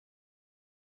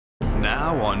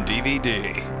now on DVD.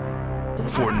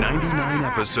 For 99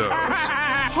 episodes,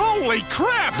 Holy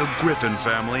crap! the Griffin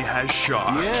family has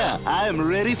shocked, Yeah, I am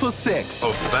ready for sex.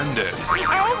 offended,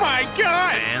 Oh my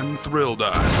god! and thrilled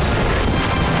us.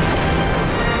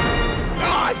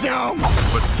 Awesome!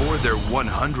 But for their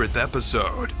 100th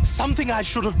episode, Something I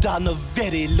should have done a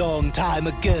very long time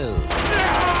ago.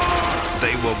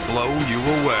 they will blow you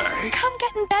away. Come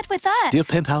get in bed with us. Dear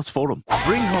Penthouse Forum.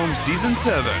 Bring home Season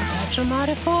 7 That's a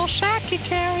mighty full sack you're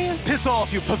carrying. Piss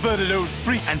off, you perverted old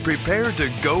freak. and prepare to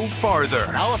go farther.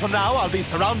 An hour from now, I'll be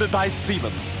surrounded by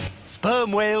semen.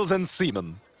 Sperm whales and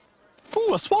semen.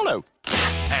 Ooh, a swallow.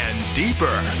 And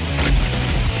deeper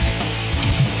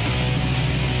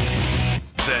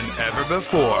than ever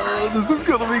before. This is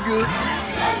gonna be good.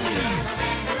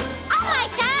 Oh my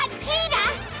God, Peter!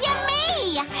 You're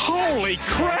me! Holy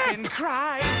crap!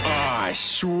 Cry. Ah,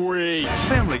 sweet!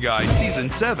 Family Guy Season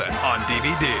 7 on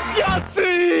DVD. Yahtzee!